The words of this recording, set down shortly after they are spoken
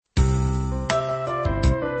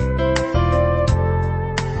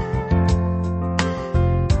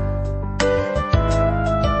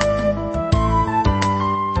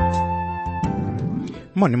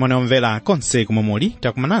Moni omvera konse kumomuli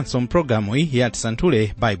takumananso mpulogalamu iyi ya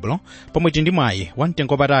tisanthule baibulo pomwe tindi mwayi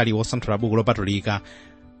wamtengo patali wosanthula buku lopatulika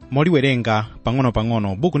moliwerenga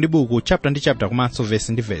pang'ono-pang'ono buku ndi buku chapter ndi chapter komanso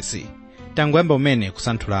vesi ndi vesi. tangoyamba umene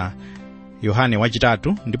kusanthula yohane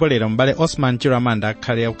wachitatu ndipo lero m'bale Osman Chiramanda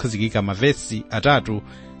akhale akukhazikika mavesi atatu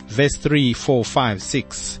verse 3, 4, 5,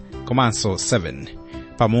 6 komanso 7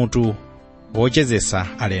 pamutu wochezesa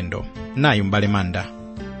alendo. nayu m'bale Manda.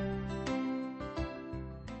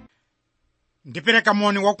 Ndipereka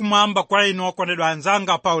moni wakumwamba kwa inu okondedwa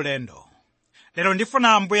anzanga pa ulendo. Lero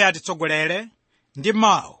ndifuna Ambuye atitsogolere ndi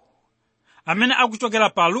mawu amene akuchokera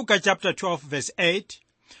pa Luka chapter 12 verse 8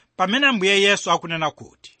 pamene Ambuye Yesu akunena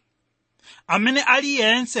kuti amene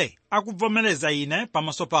aliyense akuvomereza ine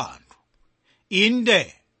pamaso pa anthu,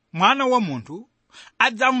 inde mwana wa munthu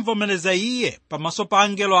adzamuvomereza iye pamaso pa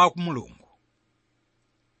angelo a Mulungu.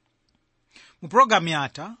 Mu programu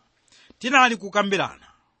yatha tinali kukambirana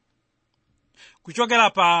kuchokera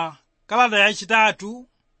pa kalata yachitatu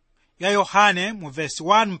ya Yohane mu verse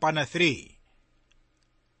 1 mpaka 3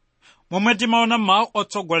 momwe timaona mawu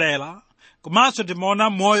otsogolera komanso timaona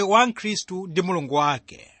moyo wa Mkhristu ndi Mulungu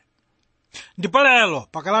wake. Ndipo lero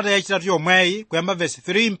pa kalata yachitatu yomweyi kuyamba verse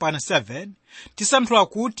 3 mpaka 7 tisanthula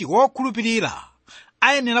kuti wokhulupirira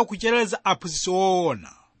ayenera kuchereza aphunzitsi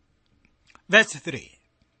woona. Verse 3: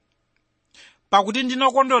 pakuti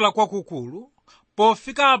ndinakondwera kwakukulu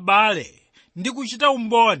pofika abale ndi kuchita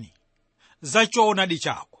umboni za choonadi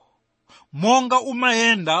chako monga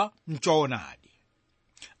umayenda mchoonadi.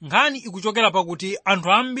 Nkhani ikuchokera pakuti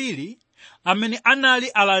anthu ambiri amene anali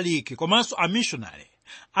alaliki komanso amishonari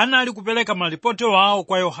anali kupereka malipoti wawo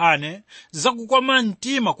kwa Yohane zakukoma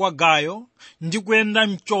mtima kwa Gayo ndi kuyenda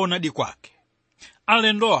mchoonadi kwake.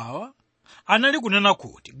 Alendo awa anali kunena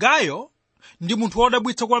kuti Gayo ndi munthu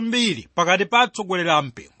wodabwitsa kwambiri pakati pa atsogoleri a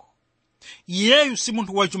mpingo. Iyeyu si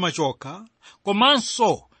munthu wachuma chokha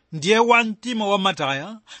komanso ndiye wamtima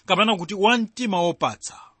wamataya kapena kuti wamtima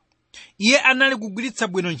wopatsa. Iye anali kugwiritsa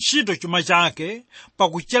bwino ntchito chuma chake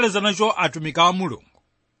pakuchereza nacho atumiki a Mulungu.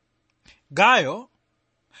 Gayo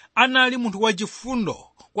anali munthu wachifundo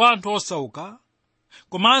kwa anthu osauka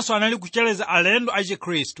komanso anali kuchereza alendo a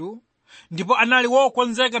Chikhristu ndipo anali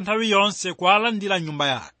wokonzeka nthawi yonse kuwalandira nyumba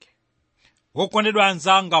yake. Wokondedwa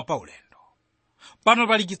anzanga pa ulendo, pano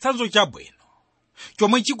pali chitsanzo chabwino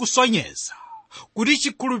chomwe chikusonyeza kuti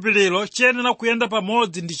chikhulupiriro chiyenera kuyenda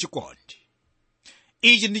pamodzi ndi chikondi.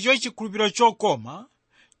 Ichi ndicho chikhulupiriro chokoma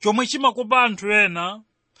chomwe chimakopa anthu ena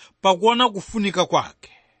pakuona kufunika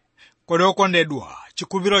kwake. Kodi okondedwa,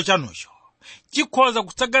 chikhulupiriro chanucho chikhoza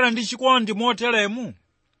kutsagana ndi chikondi moteremu?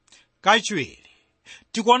 Kachiwiri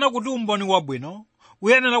tikuona kuti umboni wabwino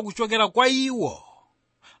uyenera kuchokera kwa iwo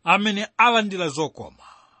amene alandira zokoma.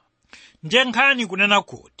 Ndiye nkhani kunena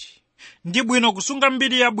kuti ndi bwino kusunga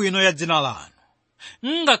mbiri yabwino ya dzina lanu,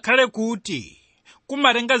 ngakhale kuti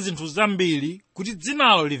kumatenga zinthu zambiri kuti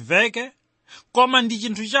dzinalo liveke, koma ndi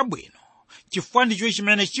chinthu chabwino chifukwa ndicho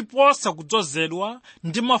chimene chiposa kudzozedwa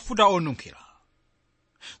ndi mafuta onunkhira.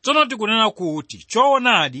 Tsono tikunena kuti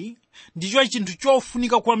choonadi ndicho chinthu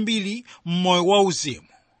chofunika kwambiri m'moyo wauzimu,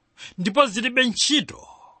 ndipo zilibe ntchito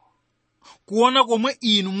kuona komwe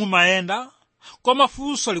inu mumayenda, koma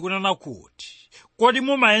funso likunena kuti kodi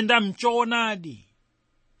mumayenda mchoonadi?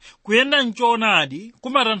 Kuyenda mchoonadi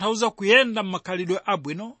kumatanthauza kuyenda m'makhalidwe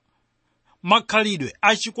abwino, makhalidwe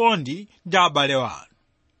achikondi ndi abale wanu.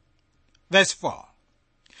 Verse 4: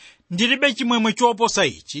 ndilibe chimwemwe choposa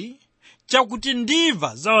ichi chakuti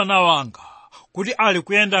ndimva za wana wanga kuti ali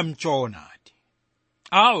kuyenda mchoonadi.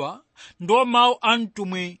 Awa ndiwo mawu a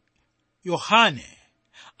mtumwi Yohane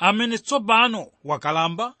amene tsopano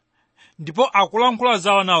wakalamba ndipo akulankhula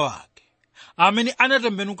za wana wake amene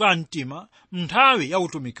anatembenuka mtima m'nthawi ya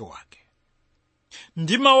utumiki wake.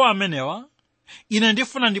 Ndi mawu amenewa ine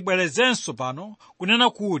ndifuna ndibwerezenso pano kunena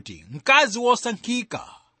kuti mkazi wosankhika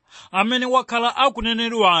amene wakhala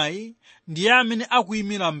akunenedwayi ndiye amene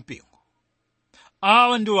akuyimira mpingo.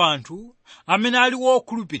 Awa ndi anthu amene ali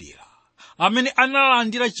wokhulupirira, amene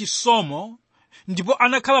analandira chisomo ndipo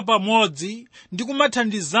anakhala pamodzi ndi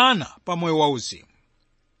kumathandizana pa moyo wauzimu.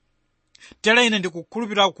 Tere ine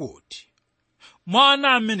ndikukhulupirira kuti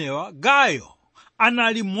mwana amenewa Gayo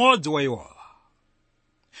anali mmodzi wa iwowa.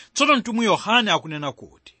 Tsono mtumwi Yohane akunena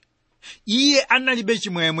kuti iye analibe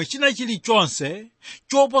chimwemwe china chilichonse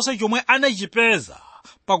choposa chomwe anachipeza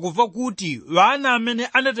pakumva kuti wana amene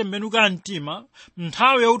anatembenuka mtima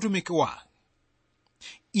nthawi ya utumiki wake,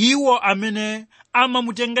 iwo amene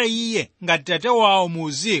amamutenga iye ngati tate wawo mu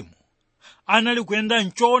uzimu, anali kuyenda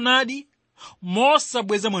mchoonadi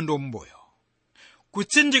mosabweza mwendo m'mbuyo.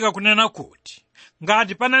 Kutsindika kunena kuti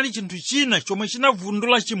ngati panali chinthu china chomwe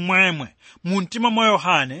chinavundula chimwemwe mu mtima mwa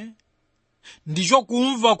Yohane, ndicho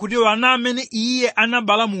kumva kuti wana amene iye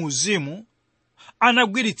anabala mu uzimu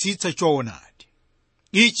anagwiritsitsa choonadi.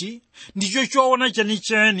 Ichi ndicho choona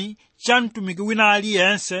chenicheni cha mtumiki wina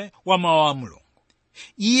aliyense wa mawu a Mulungu.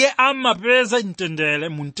 Iye amapeza mtendere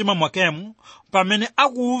mu mtima mwakemu pamene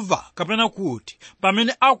akumva kapena kuti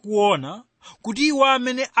pamene akuona kuti iwo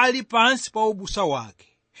amene ali pansi pa ubusa wake,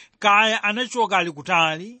 kaya anachoka ali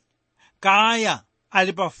kutali, kaya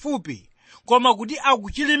ali pafupi, koma kuti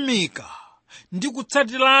akuchilimika ndi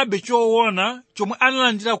kutsatirabe choona chomwe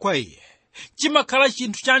analandira kwa iye, chimakhala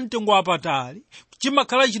chinthu cha mtengo wapatali,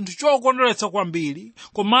 chimakhala chinthu chokondweretsa kwambiri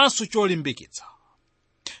komanso cholimbikitsa.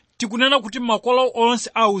 Tikunena kuti makolo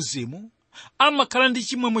onse auzimu amakhala ndi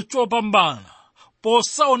chimwemwe chopambana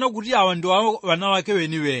posaona kuti awa ndi wana wake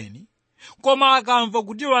weniweni, koma akamva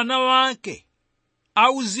kuti wana wake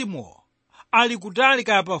auzimuwo ali kutali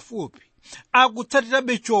kaya pafupi,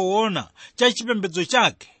 akutsatirabe choona cha chipembedzo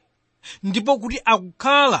chake, ndipo kuti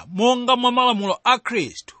akukhala monga mwa malamulo a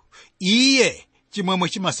Khristu, iye chimwemwe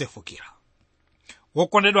chimasefukira.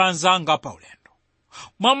 Wokondedwa anzanga pa ulendo,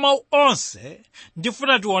 mwa mawu onse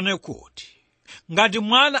ndifuna tione kuti ngati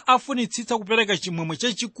mwana afunitsitsa kupereka chimwemwe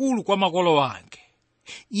chachikulu kwa makolo ake,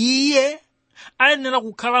 iye ayenera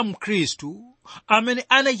kukhala Mkhristu amene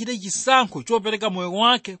anachita chisankho chopereka moyo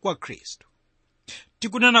wake kwa Khristu.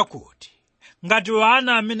 Tikunena kuti ngati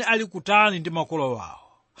wana amene ali kutali ndi makolo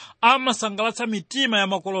wawo amasangalatsa mitima ya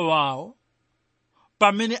makolo wawo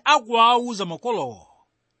pamene akuwauza makolowo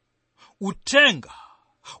uthenga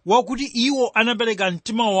wakuti iwo anapereka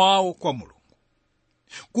mtima wawo kwa Mulungu,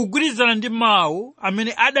 kugwirizana ndi mawu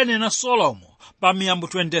amene adanena Solomo pa Miyambo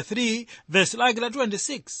 23 verse lake la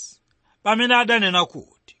 26, pamene adanena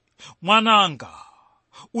kuti, mwananga,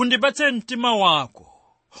 undipatse mtima wako,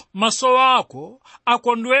 maso ako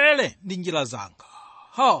akondwere ndi njira zanga.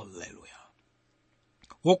 Haleluya.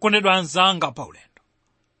 Wokondedwa anzanga pa ulendo,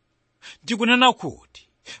 tikunena kuti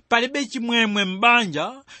palibe chimwemwe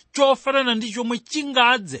m'banja chofanana ndi chomwe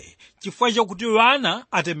chingadze chifukwa chakuti wana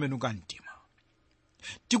atembenuka mtima.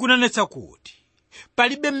 Tikunenetsa kuti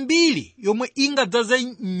palibe mbiri yomwe ingadzaze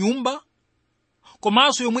nyumba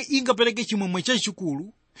komanso yomwe ingapereke chimwemwe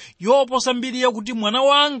chachikulu yoposa mbiri yakuti mwana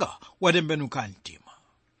wanga watembenuka mtima.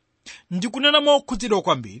 Ndikunena mokhudzidwa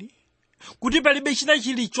kwambiri kuti palibe china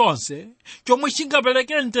chilichonse chomwe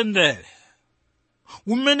chingapereke mtendere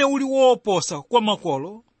umene uli woposa kwa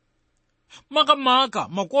makolo, makamaka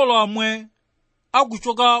makolo amwe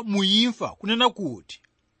akuchoka muimfa, kunena kuti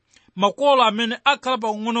makolo amene akhala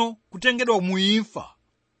pang'ono kutengedwa muimfa,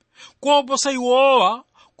 koposa iwowa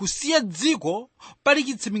kusiya dziko pali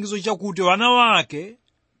chitsimikizo chakuti wana wake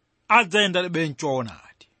adzayendebe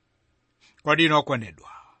m'choonadi. Kodi inu okondedwa,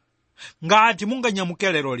 ngati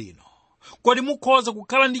munganyamuke lero lino, kodi mukhoza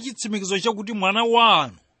kukhala ndi chitsimikizo chakuti mwana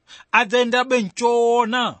wanu adzayendabe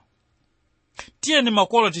m'choona? Tiyeni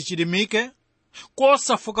makolo tichilimike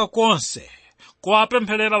kosafoka konse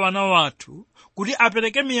kuwapempherera wana wathu kuti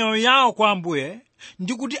apereke miyoyo yawo kwa Ambuye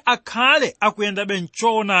ndi kuti akhale akuyendabe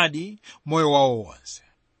m'choonadi moyo wawo wonse.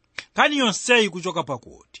 Nkhani yonseyi kuchoka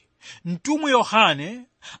pakuti mtumwi Yohane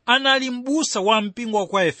anali m'busa wa mpingo wa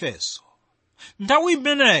kwa Efeso. Nthawi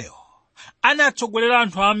imeneyo anatsogolera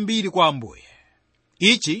anthu ambiri kwa Ambuye.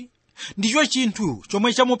 Ichi ndicho chinthu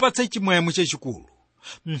chomwe chamupatsa chimwemwe chachikulu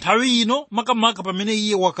nthawi ino, makamaka pamene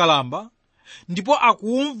iye wakalamba ndipo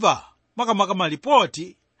akumva makamaka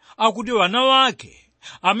malipoti akuti wana wake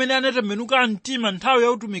amene anatembenuka mtima nthawi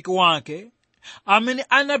ya utumiki wake, amene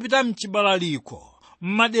anapita mchibalaliko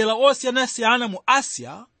m'madera osiyanasiyana mu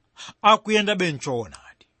Asia, akuyendabe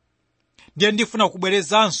m'choonadi. Ndiye ndifuna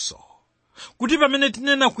kubwerezanso kuti pamene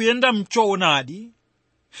tinena kuyenda m'choonadi,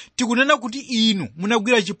 tikunena kuti inu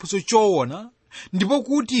munagwira chiphunzitso choona ndipo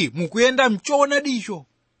kuti mukuyenda m'choonadicho.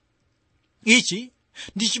 Ichi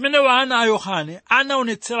ndi chimene wana a Yohane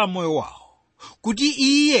anaonetsera moyo wawo, kuti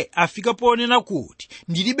iye afika ponena kuti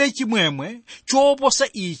ndilibe chimwemwe choposa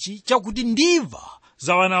ichi chakuti ndimva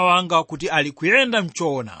za wana wanga kuti ali kuyenda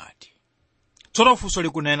m'choonadi. Tsono funso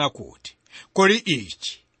likunena kuti kodi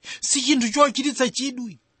ichi si chinthu chochititsa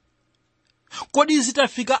chidwi? Kodi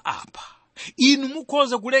zitafika apa, inu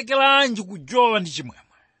mukhoza kulekeranji kujowa ndi chimwemwe?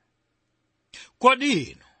 Kodi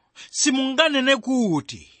inu simunganene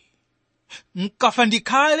kuti mkafa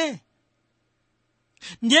ndikhale?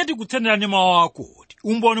 Ndiye tikutsenderani mawu akuti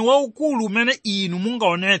umboni waukulu umene inu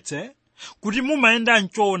mungaonetse kuti mumayenda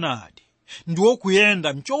m'choonadi ndiwo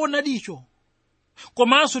kuyenda m'choonadicho.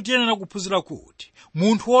 Komanso tiyenera kuphunzira kuti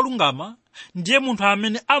munthu wolungama ndiye munthu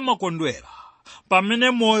amene amakondwera pamene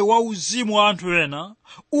moyo wa uzimu wa anthu ena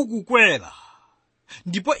ukukwera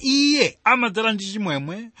ndipo iye amadzala ndi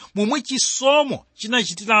chimwemwe momwe chisomo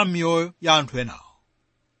chinachitira miyoyo ya anthu enawo.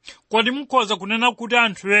 Kodi mukhoza kunena kuti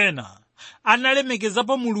anthu ena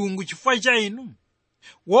analemekezapo Mulungu chifukwa cha inu?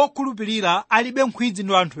 Wokhulupirira alibe nkhwidzi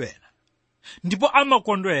ndi anthu ena, ndipo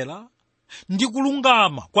amakondwera ndi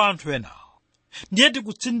kulungama kwa anthu enawo. Ndiye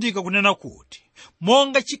tikutsindika kunena kuti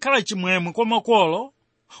monga chikhala chimwemwe kwa makolo,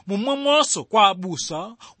 momwemonso kwa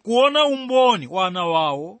abusa kuona umboni wa ana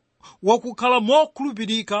wawo wakukhala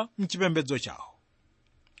mokhulupirika mchipembedzo chawo.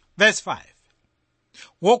 Verse 5.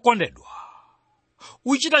 Wokondedwa,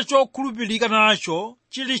 uchita chokhulupirika nacho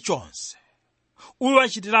chilichonse,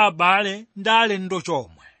 uwachitira abale ndi alendo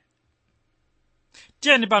chomwe.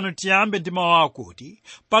 Tiyeni pano tiyambe ndi mawu akuti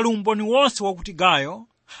pali umboni wonse wakuti Gayo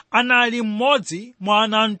anali mmodzi mwa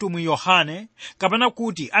ana a mtumwi Yohane, kapena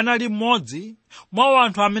kuti anali mmodzi mwa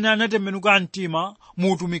anthu amene anatembenuka mtima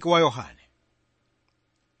mu utumiki wa Yohane.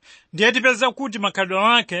 Ndiye tipeza kuti makhalidwe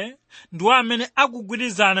ake ndiwo amene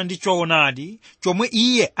akugwirizana ndi choonadi chomwe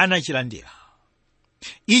iye anachilandira.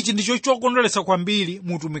 Ichi ndicho chokondweretsa kwambiri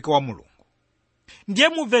mu utumiki wa Mulungu. Ndiye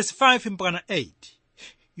mu verse 5 mpaka 8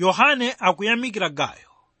 Yohane akuyamikira Gayo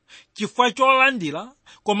chifukwa cholandira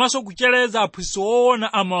komanso kuchereza aphunzitsi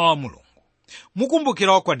woona a mawu a Mulungu.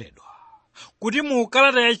 Mukumbukira okondedwa kuti mu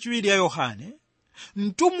kalata yachiwiri ya Yohane,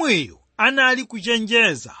 mtumwiyu anali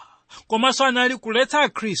kuchenjeza komanso anali kuletsa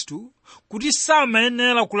akhristu kuti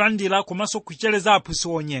samayenera kulandira komanso kuchereza aphunzitsi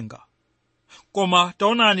onyenga. Koma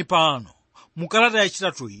taonani pano mu kalata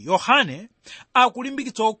yachitatu Yohane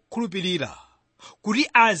akulimbikitsa okhulupirira kuti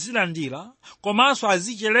azilandira komanso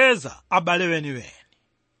azichereza abale weniweni.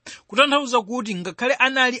 Kutanthauza kuti ngakhale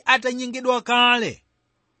anali atanyengedwa kale,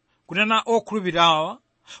 kunena okhulupirirawa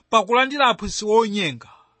pakulandira aphunzitsi onyenga,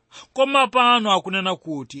 koma pano akunena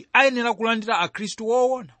kuti ayenera kulandira akhristu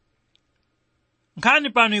woona. Nkhani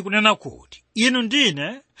pano ikunena kuti inu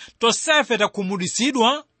ndine tonsefe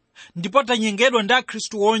takhumudwitsidwa ndipo tanyengedwa ndi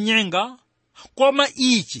akhristu onyenga, koma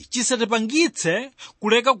ichi chisatipangitse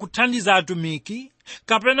kuleka kuthandiza atumiki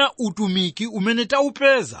kapena utumiki umene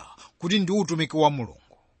taupeza kuti ndi utumiki wa Mulungu.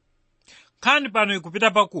 Nkhani pano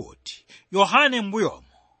ikupita pakuti Yohane mbuyomo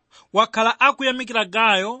wakhala akuyamikira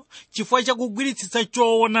Gayo chifukwa chakugwiritsitsa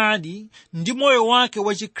choonadi ndi moyo wake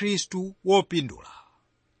wa Chikhristu wopindula.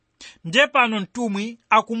 Ndiye pano mtumwi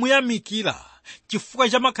akumuyamikira chifukwa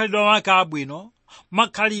cha makhalidwe wake abwino,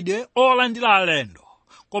 makhalidwe olandira alendo,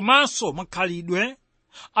 komanso makhalidwe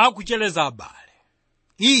akuchereza abale.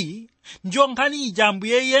 Iyi ndiyo nkhani ija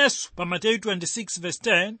Ambuye Yesu pa Mateyu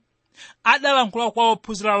 26:10 adalankhula kwa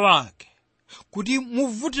ophunzira wake kuti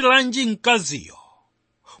muvutiranji mkaziyo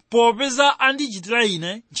popeza andichitira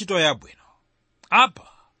ine ntchito yabwino. Apa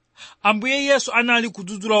Ambuye Yesu anali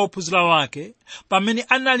kudzudzula ophunzira wake pamene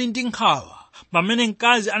anali ndi nkhawa, pamene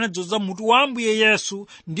mkazi anadzoza mutu wa Ambuye Yesu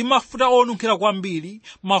ndi mafuta onunkhira kwambiri,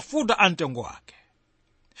 mafuta amtengo wake.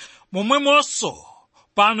 Momwemonso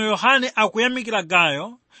pano Yohane akuyamikira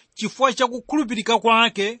Gayo chifukwa cha kukhulupirika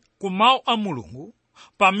kwake ku mawu a Mulungu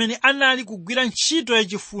pamene anali kugwira ntchito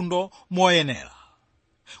yachifundo moyenera.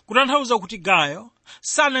 Kutanthauza kuti Gayo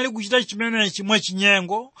sanali kuchita chimenechi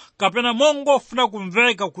mwachinyengo kapena mongofuna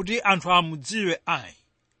kumveka kuti anthu amudziwe ayi,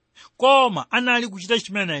 koma anali kuchita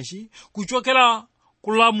chimenechi kuchokera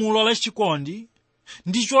ku lamulo la chikondi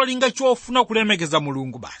ndi cholinga chofuna kulemekeza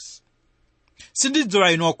Mulungu basi.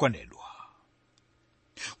 Sindidziwa inu okondedwa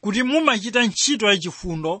kuti mumachita ntchito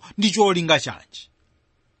yachifundo ndi cholinga chanji.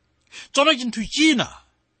 Tsono chinthu china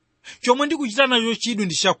chomwe ndikuchita nacho chidwi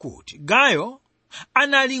ndi chakuti Gayo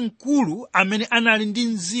anali mkulu amene anali ndi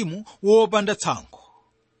mzimu wopanda tsankho.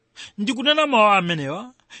 Ndikunena mawu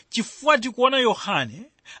amenewa chifukwa tikuona Yohane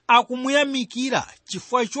akumuyamikira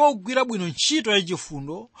chifukwa chogwira bwino ntchito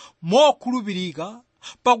yachifundo mokhulupirika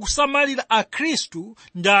pakusamalira akhristu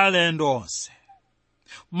ndi alendo onse.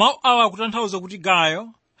 Mawu awa akutanthauza kuti Gayo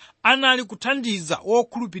anali kuthandiza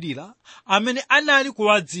wokhulupirira amene anali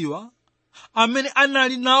kuwadziwa, amene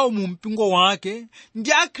anali nawo mu mpingo wake,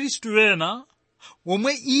 ndi akhristu ena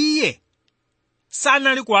womwe iye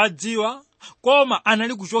sanali kuwadziwa koma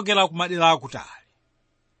anali kuchokera ku madera akutali.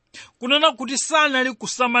 Kunena kuti sanali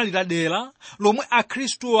kusamalira dera lomwe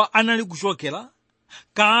akhristuwa anali kuchokera,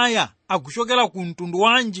 kaya akuchokera ku mtundu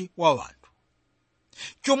wanji wa wanthu.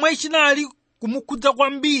 Chomwe chinali kumukhudza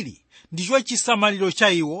kwambiri ndicho chisamaliro cha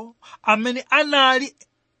iwo amene anali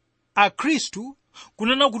akhristu,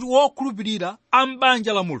 kunena kuti wokhulupirira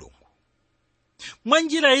ambanja la Mulungu. Mwa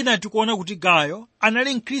njira ina tikuona kuti Gayo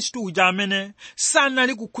anali mkhristu uja amene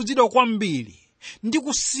sanali kukhudzidwa kwambiri ndi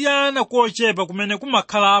kusiyana kochepa kumene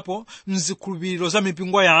kumakhalapo mzikhulupiriro za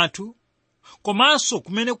mipingo yathu, komanso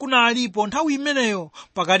kumene kunalipo nthawi imeneyo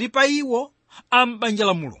pakati pa iwo a m'banja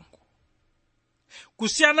la Mulungu.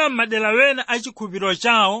 Kusiyana m'madera wena a chikhulupiriro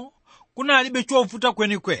chawo kunalibe chovuta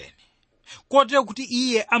kwenikweni, kotero kuti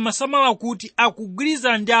iye amasamala kuti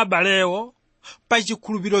akugwirizana ndi abalewo pa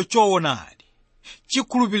chikhulupiriro choonadi,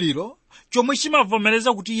 chikhulupiriro chomwe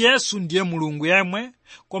chimavomereza kuti Yesu ndiye Mulungu yemwe,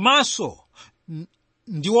 komanso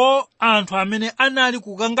ndiwo anthu amene anali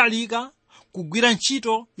kukangalika kugwira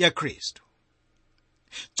ntchito ya Khristu.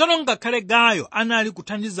 Tsono ngakhale Gayo anali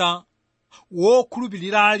kuthandiza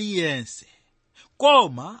wokhulupirira aliyense,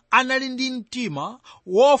 koma anali ndi mtima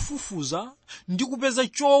wofufuza ndi kupeza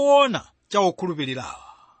choona cha wokhulupirirawa.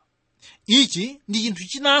 Ichi ndi chinthu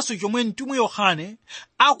chinanso chomwe mtumwi Yohane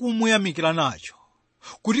akumuyamikira nacho,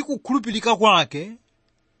 kuti kukhulupirika kwake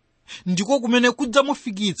ndiko kumene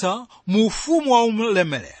kudzamufikitsa mu ufumu wa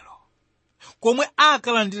ulemerero, komwe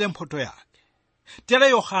akalandire mphotho yake. Tere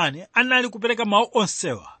Yohane anali kupereka mawu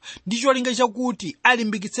onsewa ndi cholinga chakuti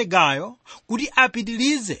alimbikitse Gayo kuti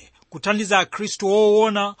apitirize kuthandiza akhristu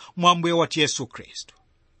woona mwa Ambuye wathu Yesu Khristu.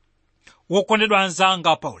 Wokondedwa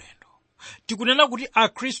anzanga pa ulendo, tikunena kuti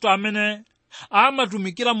akhristu amene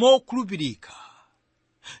amatumikira mokhulupirika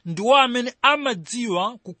ndiwo amene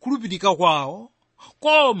amadziwa kukhulupirika kwawo,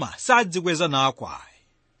 koma sadzikweza nako ayi.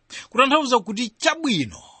 Kutanthauza kuti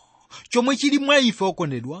chabwino chomwe chili mwa ife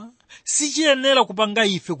okondedwa sichiyenera kupanga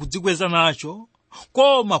ife kudzikweza nacho,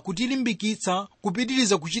 koma kutilimbikitsa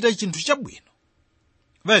kupitiriza kuchita chinthu chabwino.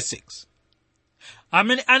 Verse 6.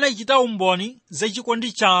 Amene anachita umboni za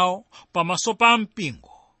chikondi chawo pamaso pa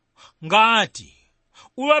mpingo, ngati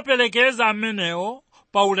uwaperekeza amenewo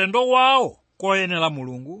pa ulendo wawo koyenera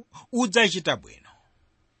Mulungu, udzachita bwino.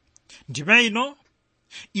 Ndime ino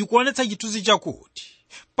ikuonetsa chithunzi chakuti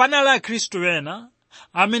panali akhristu wena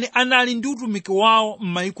amene anali ndi utumiki wawo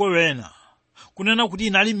m'mayiko wena, kunena kuti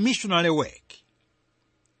inali missionary work.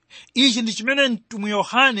 Ichi ndi chimene mtumwi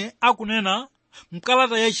Yohane akunena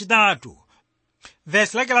mkalata yachitatu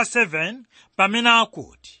verse lake la 7, pamene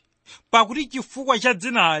akuti, pakuti chifukwa cha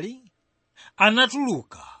dzinali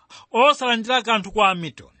anatuluka osalandira kanthu kwa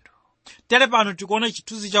amitundu. Tere pano tikuona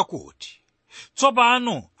chithunzi chakuti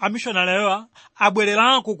tsopano amishonalewa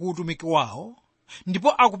abwererako ku utumiki wawo,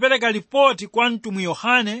 ndipo akupereka ripoti kwa mtumwi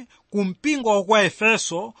Yohane ku mpingo wa kwa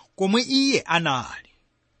Efeso komwe iye anali.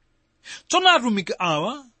 Tsono atumiki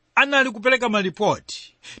awa anali kupereka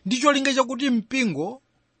malipoti ndi cholinga chakuti mpingo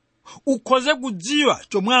ukhoze kudziwa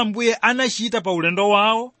chomwe Ambuye anachita pa ulendo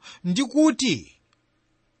wawo ndi kuti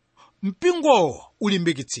mpingowo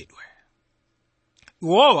ulimbikitsidwe.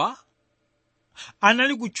 Iwowa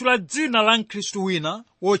anali kutchula dzina la Mkhristu wina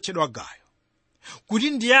wotchedwa Gayo, kuti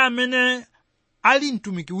ndiye amene ali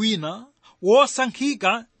mtumiki wina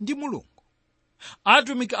wosankhika ndi Mulungu.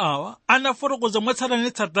 Atumiki awa anafotokoza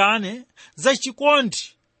mwatsatanetsatane za chikondi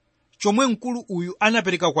chomwe mkulu uyu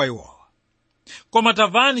anapereka kwa iwowa. Koma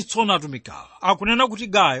tamvani tsono atumiki awa akunena kuti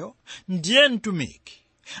Gayo ndiye mtumiki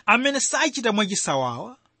amene sachita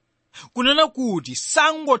mwachisawawa, kunena kuti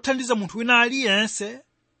sangothandiza munthu wina aliyense,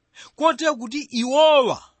 kotero kuti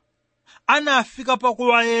iwowa anafika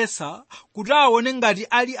pakuwayesa kuti aone ngati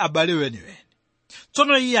ali abale weniweni.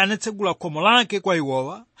 Tsono iye anatsegula khomo lake kwa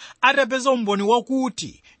iwowa, atapeza umboni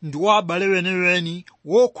wakuti ndiwo abale weniweni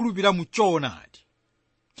wokhulupirira mu choonadi.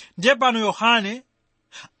 Ndiye pano Yohane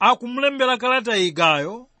akumulembera kalata iyi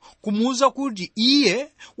Gayo kumuwuza kuti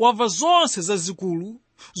iye wamva zonse zazikulu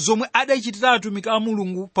zomwe adachitira atumiki a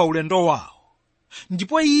Mulungu pa ulendo wawo,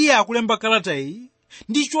 ndipo iye akulemba kalata iyi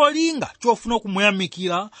ndi cholinga chofuna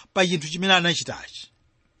kumuyamikira pa chinthu chimene anachitachi.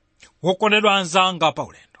 Wokondedwa anzanga pa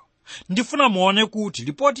ulendo, ndifuna muone kuti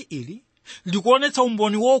ripoti ili likuonetsa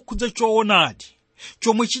umboni wokhudza choonadi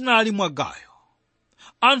chomwe chinali mwa Gayo.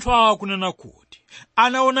 Anthu awa kunena kuti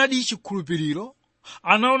anaonadi chikhulupiriro,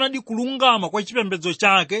 anaonadi kulungama kwa chipembedzo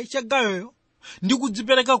chake cha Gayoyo ndi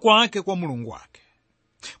kudzipereka kwake kwa Mulungu wake.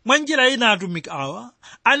 Mwa njira ina atumiki awa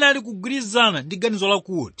anali kugwirizana ndi ganizo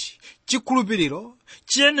lakuti chikhulupiriro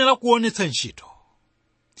chiyenera kuonetsa ntchito.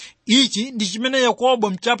 Ichi ndi chimene Yakobo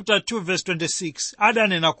mchapter 2 verse 26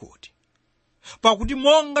 adanena kuti, pakuti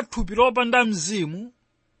monga thupi lopanda mzimu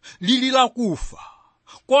lili lakufa,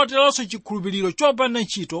 koteronso chikhulupiriro chopanda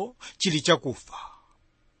ntchito chili chakufa.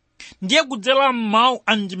 Ndiye kudzera m'mawu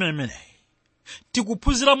a ndime imeneyi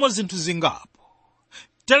tikuphunziramo zinthu zingapo.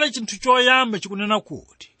 Tere chinthu choyamba chikunena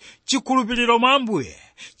kuti chikhulupiriro mwa Ambuye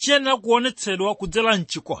chiyenera kuonetsedwa kudzera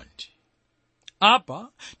mchikondi. Apa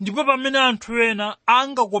ndipo pamene anthu ena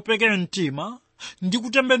angakopeke mtima ndi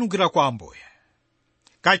kutembenukira kwa Ambuye.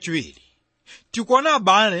 Kachiwiri tikuona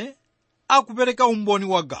abale akupereka umboni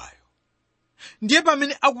wa Gayo. Ndiye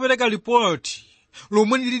pamene akupereka ripoti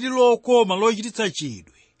lomwe lili lokoma lochititsa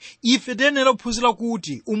chidwi ife tiyenera kuphunzira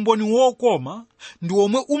kuti umboni wokoma ndi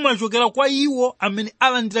omwe umachokera kwa iwo amene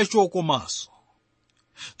alandira chokomanso.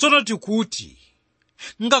 Tsono tikuti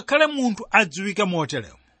ngakhale munthu adziwike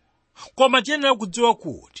moteremo, koma tiyenera kudziwa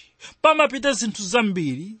kuti pamapita zinthu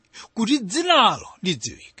zambiri kuti dzinalo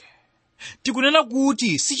lidziwike. Tikunena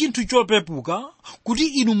kuti si chinthu chopepuka kuti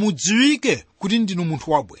inu mudziwike kuti ndinu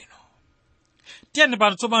munthu wabwino. Tiyeni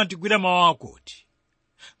pano tsopano tigwire mawu akuti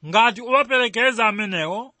ngati uwaperekeza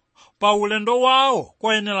amenewo pa ulendo wawo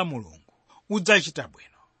koyenera Mulungu, udzachita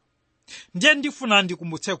bwino. Ndiye ndifuna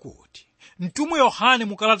ndikumbutse kuti mtumwi Yohane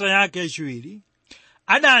mu kalata yake yachiwiri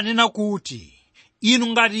adanena kuti inu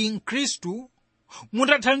ngati Mkhristu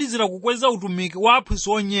mutathandizira kukweza utumiki wa aphunzitsi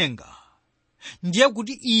onyenga, ndiye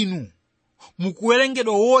kuti inu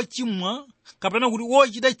mukuwerengedwa wochimwa kapena kuti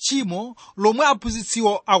wochita tchimo lomwe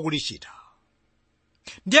aphunzitsiwo akulichita.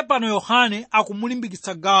 Ndiye pano Yohane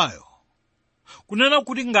akumulimbikitsa Gayo kunena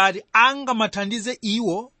kuti ngati angamathandize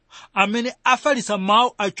iwo amene afalitsa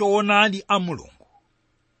mawu achoonadi a Mulungu,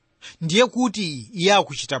 ndiye kuti iye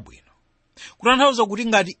akuchita bwino. Kutanthauza kuti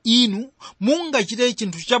ngati inu mungachite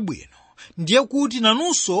chinthu chabwino, ndiye kuti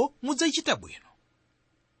nanunso mudzachita bwino.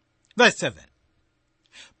 Verse 7.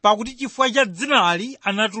 Pakuti chifukwa cha dzinali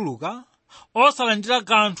anatuluka osalandira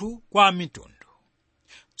kanthu kwa amitundu.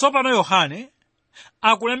 Tsopano Yohane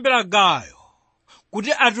akulembera Gayo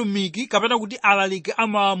kuti atumiki kapena kuti alaliki a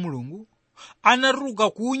mawu a Mulungu anatuluka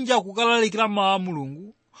kunja kukalalikira mawu a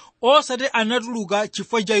Mulungu, osati anatuluka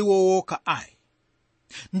chifukwa cha iwo wokha ayi.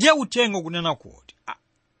 Ndiye uthenga kunena kuti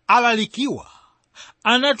alalikiwa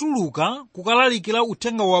anatuluka kukalalikira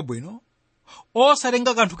uthenga wabwino,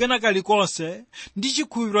 osatenga kanthu kena kalikonse ndi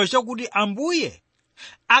chikhulupiriro chakuti Ambuye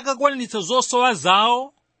akakwaniritsa zosowa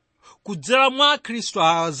zawo kudzera mwa Khristu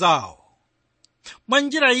azawo. Mwa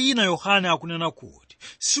njira ina Yohane akunena kuti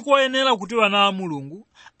sikoyenera kuti wana a Mulungu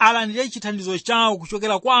alandire chithandizo chawo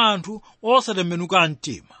kuchokera kwa anthu osatembenuka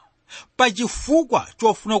mtima, pachifukwa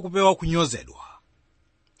chofuna kupewa kunyozedwa.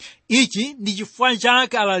 Ichi ndi chifukwa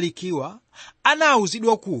chake alalikiwa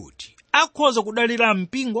anawuzidwa kuti akhoza kudalira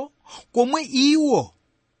mpingo komwe iwo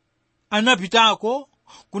anapitako,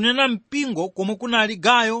 kunena mpingo komwe kunali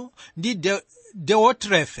Gayo ndi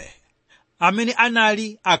Deotrefe amene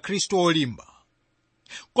anali Akhristu olimba.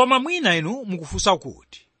 Koma mwina inu mukufunsa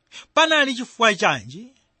kuti panali chifukwa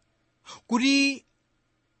chanji kuti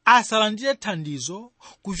asalandire thandizo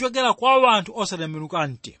kuchokera kwa anthu osatembenuka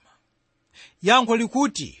mtima. Yankho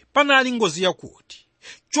likuti panali ngozi yakuti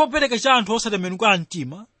chopereka cha anthu osatembenuka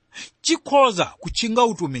mtima chikhoza kutchinga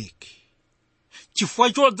utumiki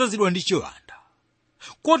chifukwa chodzazidwa ndi chiwanda,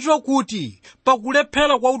 kotero kuti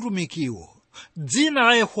pakulephera kwa utumikiwo dzina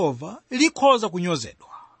la Yehova likhoza kunyozedwa.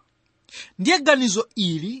 Ndiye ganizo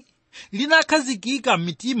ili linakhazikika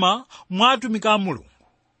m'mitima mwa atumiki a Mulungu,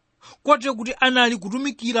 kotero kuti anali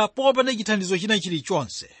kutumikira popanda chithandizo china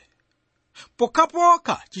chilichonse,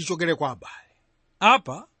 pokhapokha chichokere kwa abale.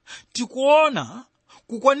 Apa tikuona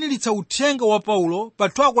kukwaniritsa uthenga wa Paulo pa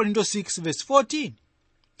 2 Korinto 6:14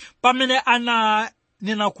 pamene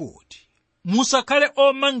ananena kuti musakhale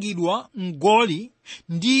omangidwa mgoli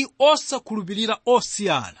ndi osakhulupirira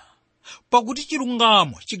osiyana, pakuti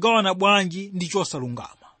chilungamo chigawana bwanji ndi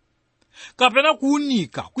chosalungama, kapena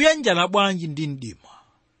kuunika kuyanjana bwanji ndi mdima.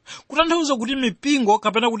 Kutanthauza kuti mipingo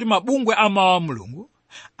kapena kuti mabungwe a mawu a Mulungu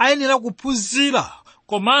ayenera kuphunzira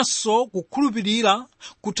komanso kukhulupirira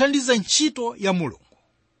kuthandiza ntchito ya Mulungu.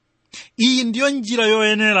 Iyi ndiyo njira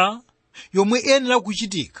yoyenera yomwe iyenera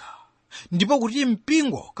kuchitika, ndipo kuti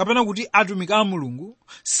mpingo kapena kuti atumiki a Mulungu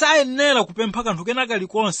sayenera kupempha kanthu kena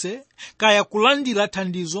kalikonse kaya kulandira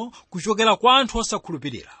thandizo kuchokera kwa anthu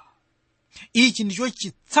osakhulupirira. Ichi ndicho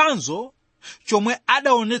chitsanzo chomwe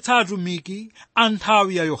adaonetsa atumiki a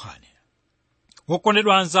nthawi ya Yohane.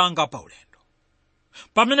 Wokondedwa anzanga pa ulendo,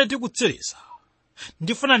 pamene tikutsiriza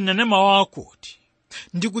ndifuna ndinene mawu akuti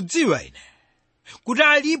ndikudziwa ine kuti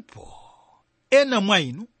alipo ena mwa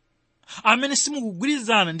inu amene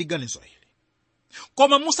simukugwirizana ndi ganizo ili.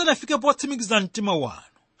 Koma musanafike potsimikiza mtima wanu,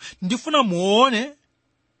 ndifuna muone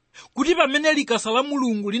kuti pamene likasa la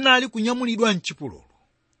Mulungu linali kunyamulidwa m'chipululu,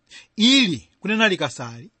 ili kunena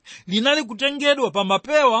likasali linali kutengedwa pa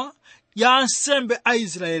mapewa ya ansembe a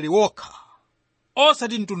Israeli wokha,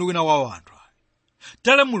 osati mtundu wina wa anthu.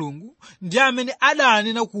 Tale Mulungu ndi amene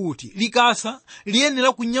adanena kuti likasa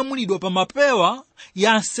liyenera kunyamulidwa pa mapewa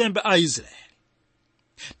ya ansembe a Israeli.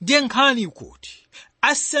 Ndiye nkhani kuti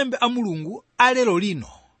ansembe a Mulungu alero lino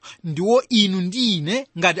ndiwo inu ndi ine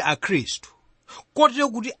ngati Akhristu, kotero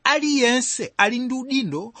kuti aliyense ali ndi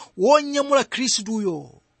udindo wonyamula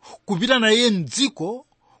Khristuyo kupita naye m'dziko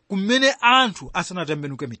kumene anthu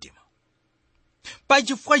asanatembenuke mitima. Pa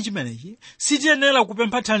chifukwa chimenechi sitiyenera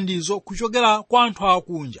kupempha thandizo kuchokera kwa anthu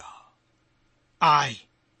akunja. Ayi,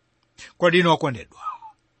 kodi inu okondedwa,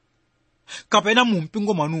 kapena mu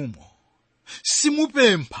mpingo mwanumo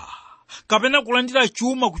simupempha kapena kulandira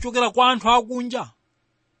chuma kuchokera kwa anthu akunja?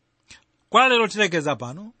 Kwa lero tilekeza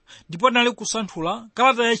pano, ndipo nali kusanthula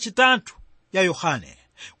kalata yachitatu ya Yohane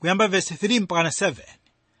kuyamba verse 3 mpaka 7,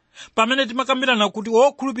 pamene timakambirana kuti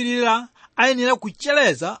wokhulupirira ayenera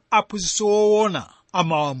kucheleza aphunzitsi woona a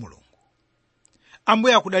mawu a Mulungu.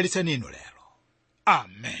 Ambuye akudalitseni inu lero.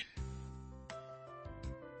 Amen.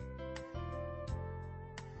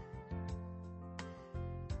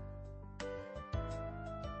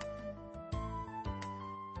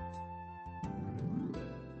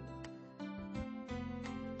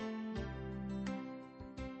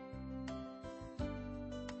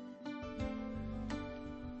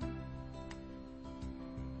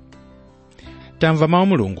 Tamva mawu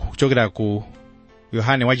Mulungu kuchokera ku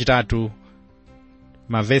Yohane wachitatu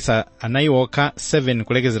mavesa anayi okha 7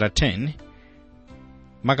 kulekezera 10,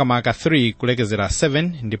 makamaka 3 kulekezera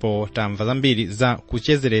 7, ndipo tamva zambiri za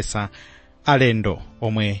kuchezeresa alendo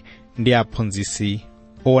omwe ndi aphunzitsi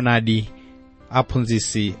oonadi,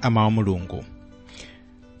 aphunzitsi a mawu Mulungu.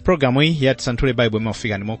 Programu iyi ya Tisanthule Baibulo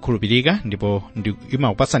imafika ndi mokhulupirika, ndipo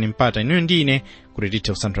imakupatsani mpata inu ndi ine kuti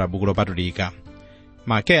tithe kusanthula buku lopatulika.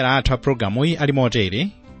 Makera athu a programu iyi ali motere: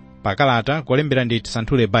 pakalata kolembera ndi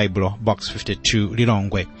Tisanthule Baibulo, box 52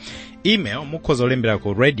 Lilongwe. Email mukhoza olembera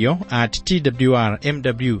ku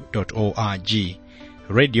radio@twrmw.org,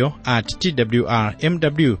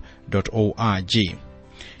 radio@twrmw.org.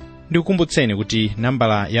 Ndikukumbutseni kuti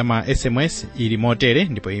nambala ya ma SMS ili motere,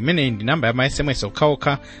 ndipo imeneyi ndi namba ya ma SMS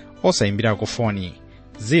okhaokha osayimbirako foni: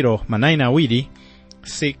 0manayinawiri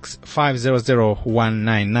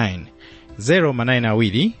 6500199,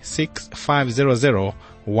 0manayinawiri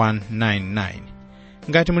 6500199.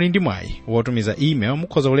 Ngati muli ndi mwayi wotumiza email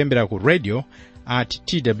mukhoza kulembera ku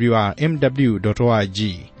radio@twrmw.org,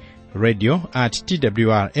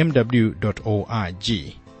 radio@twrmw.org.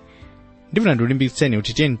 Ndifuna ndiulimbikitseni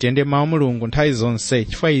kuti tiyende mawu Mulungu nthawi zonse,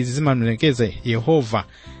 chifukwa izi zimalemekeza Yehova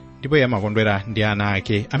ndipo iye amakondwera ndi ana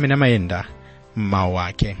ake amene amayenda m'mawu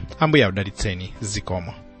ake. Ambuye akudalitseni.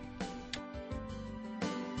 Zikomo.